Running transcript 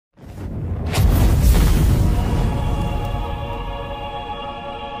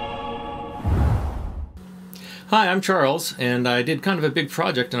Hi, I'm Charles, and I did kind of a big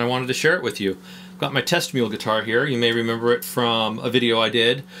project and I wanted to share it with you. I've got my test mule guitar here. You may remember it from a video I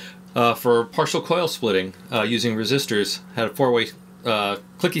did for partial coil splitting using resistors. Had a four-way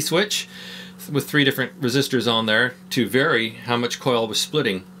clicky switch with 3 different resistors on there to vary how much coil was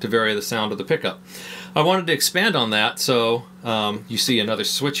splitting, to vary the sound of the pickup. I wanted to expand on that, so you see another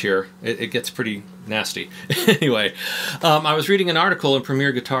switch here. It gets pretty nasty. Anyway, I was reading an article in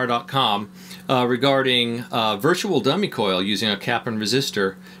PremierGuitar.com regarding virtual dummy coil using a cap and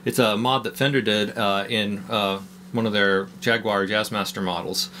resistor. It's a mod that Fender did in one of their Jaguar Jazzmaster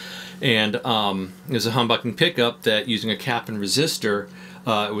models. And there's a humbucking pickup that using a cap and resistor,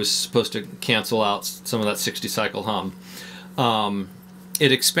 it was supposed to cancel out some of that 60 cycle hum.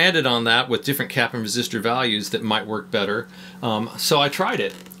 It expanded on that with different cap and resistor values that might work better. So I tried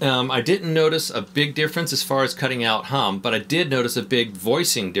it. I didn't notice a big difference as far as cutting out hum, but I did notice a big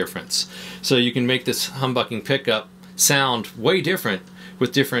voicing difference. So you can make this humbucking pickup sound way different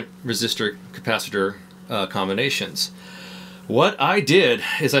with different resistor capacitor combinations. What I did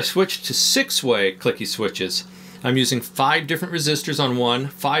is I switched to 6-way clicky switches. I'm using 5 different resistors on one,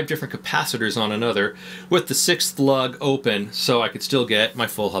 5 different capacitors on another, with the 6th lug open so I could still get my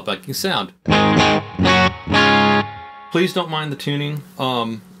full humbucking sound. Please don't mind the tuning,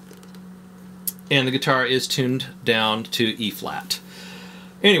 and the guitar is tuned down to E flat.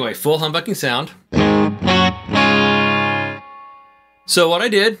 Anyway, full humbucking sound. So what I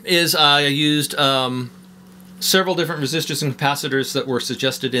did is I used several different resistors and capacitors that were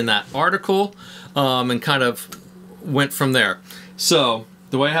suggested in that article, and kind of went from there. So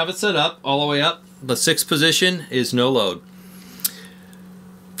the way I have it set up, all the way up, the 6th position is no load.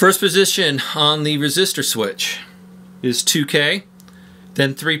 First position on the resistor switch is 2K,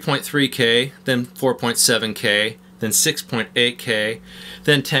 then 3.3K, then 4.7K, then 6.8K,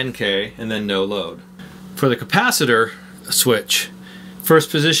 then 10K, and then no load. For the capacitor switch,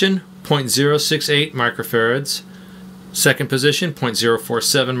 first position 0.068 microfarads, second position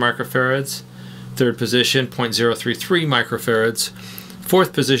 0.047 microfarads, third position 0.033 microfarads,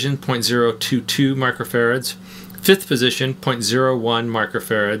 fourth position 0.022 microfarads, fifth position 0.01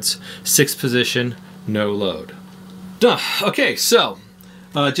 microfarads, sixth position no load. Duh. Okay, so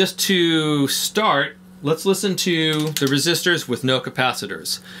just to start, let's listen to the resistors with no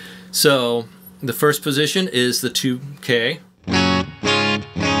capacitors. So the first position is the 2K,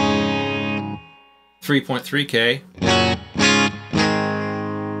 3.3K,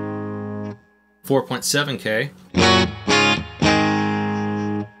 4.7K,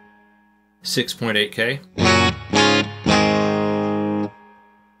 6.8K,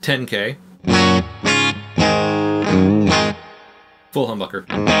 10K, full humbucker.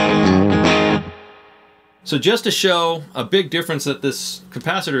 So just to show a big difference that this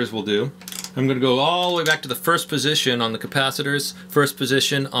capacitors will do, I'm going to go all the way back to the first position on the capacitors, first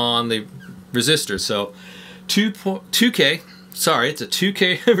position on the resistors. So 2K, sorry, it's a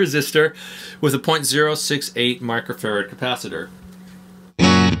 2K resistor with a 0.068 microfarad capacitor.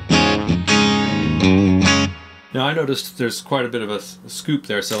 Now I noticed there's quite a bit of a scoop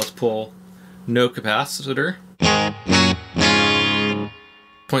there, so let's pull no capacitor,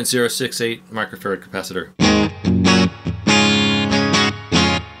 0.068 microfarad capacitor.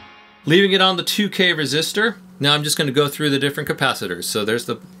 Leaving it on the 2K resistor, now I'm just going to go through the different capacitors. So there's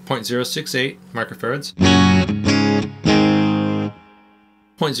the 0.068 microfarads,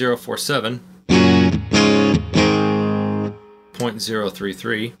 0.047,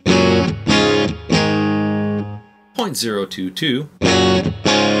 0.033, 0.022,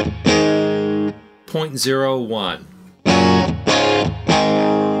 0.01.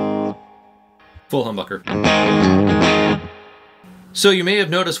 Full humbucker. So you may have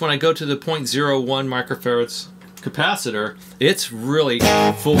noticed when I go to the 0.01 microfarads capacitor, it's really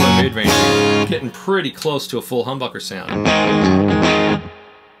full and mid-range, getting pretty close to a full humbucker sound.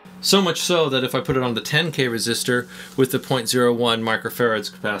 So much so that if I put it on the 10K resistor with the 0.01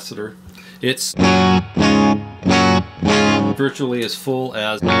 microfarads capacitor, it's virtually as full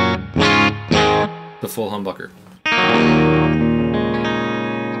as the full humbucker.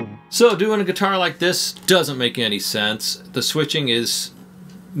 So doing a guitar like this doesn't make any sense. The switching is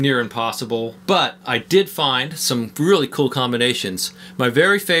near impossible, but I did find some really cool combinations. My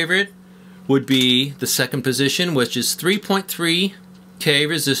very favorite would be the second position, which is 3.3K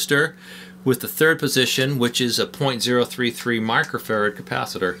resistor with the third position, which is a 0.033 microfarad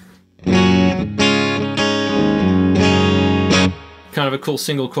capacitor. Kind of a cool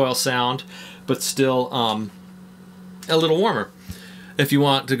single coil sound, but still a little warmer. If you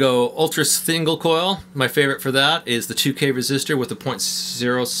want to go ultra single coil, my favorite for that is the 2K resistor with the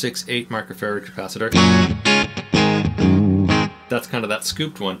 0.068 microfarad capacitor. that's kind of that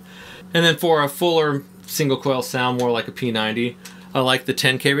scooped one. And then for a fuller single coil sound, more like a P90, I like the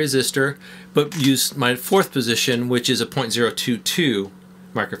 10K resistor, but use my fourth position, which is a 0.022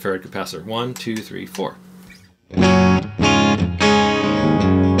 microfarad capacitor. 1, 2, 3, 4.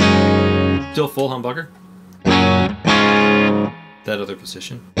 Still full humbucker. That other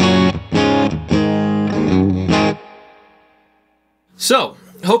position. So,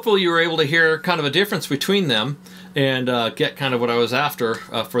 hopefully you were able to hear kind of a difference between them and get kind of what I was after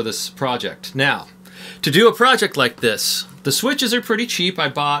for this project. Now, to do a project like this, the switches are pretty cheap. I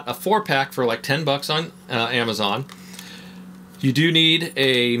bought a 4-pack for like 10 bucks on Amazon. You do need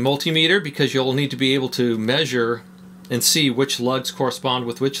a multimeter because you'll need to be able to measure and see which lugs correspond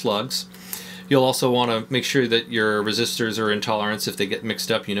with which lugs. You'll also want to make sure that your resistors are in tolerance. If they get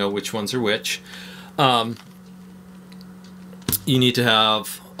mixed up, you know which ones are which. You need to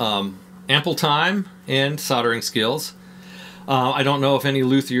have ample time and soldering skills. I don't know if any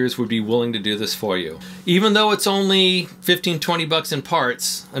luthiers would be willing to do this for you. Even though it's only 15-20 bucks in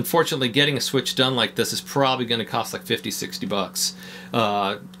parts, unfortunately getting a switch done like this is probably going to cost like 50-60 bucks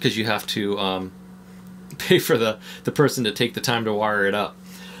because you have to pay for the person to take the time to wire it up.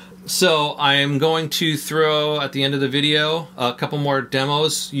 So I am going to throw at the end of the video a couple more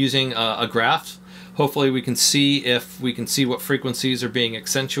demos using a graph. Hopefully we can see what frequencies are being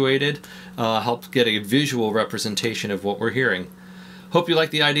accentuated, help get a visual representation of what we're hearing. Hope you like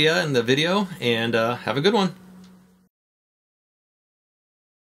the idea and the video, and have a good one.